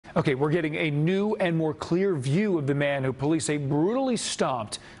Okay, we're getting a new and more clear view of the man who police say brutally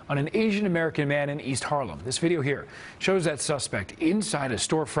stomped on an Asian American man in East Harlem. This video here shows that suspect inside a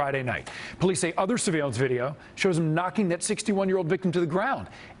store Friday night. Police say other surveillance video shows him knocking that 61-year-old victim to the ground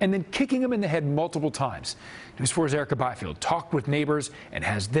and then kicking him in the head multiple times. News 4's Byfield talked with neighbors and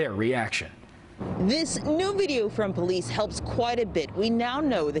has their reaction. This new video from police helps quite a bit. We now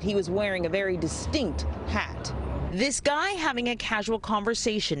know that he was wearing a very distinct hat. This guy having a casual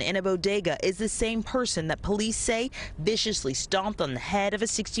conversation in a bodega is the same person that police say viciously stomped on the head of a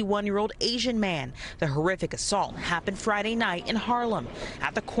 61-year-old Asian man. The horrific assault happened Friday night in Harlem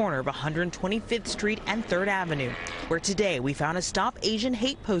at the corner of 125th Street and 3rd Avenue, where today we found a Stop Asian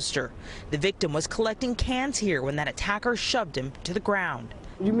Hate poster. The victim was collecting cans here when that attacker shoved him to the ground.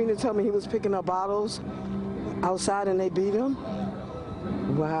 You mean to tell me he was picking up bottles outside and they beat him?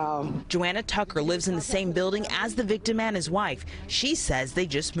 Wow. Joanna Tucker lives in the same building as the victim and his wife. She says they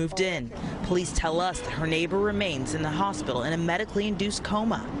just moved in. Police tell us that her neighbor remains in the hospital in a medically induced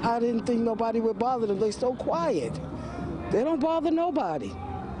coma. I didn't think nobody would bother them. They're so quiet. They don't bother nobody.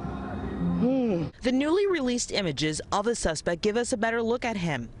 The newly released images of the suspect give us a better look at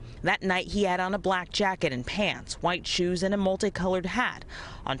him. That night he had on a black jacket and pants, white shoes, and a multicolored hat.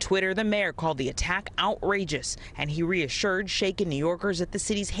 On Twitter, the mayor called the attack outrageous, and he reassured shaken New Yorkers that the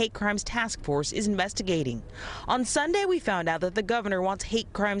city's hate crimes task force is investigating. On Sunday, we found out that the governor wants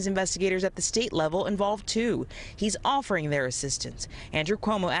hate crimes investigators at the state level involved too. He's offering their assistance. Andrew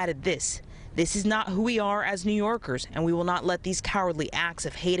Cuomo added this: "This is not who we are as New Yorkers, and we will not let these cowardly acts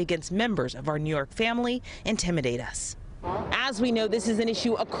of hate against members of our New York family intimidate us." As we know, this is an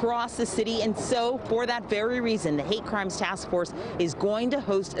issue across the city, and so for that very reason, the Hate Crimes Task Force is going to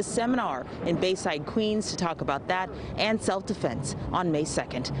host a seminar in Bayside, Queens to talk about that and self-defense on May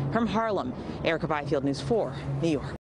 2nd. From Harlem, Byfield, News 4, New York.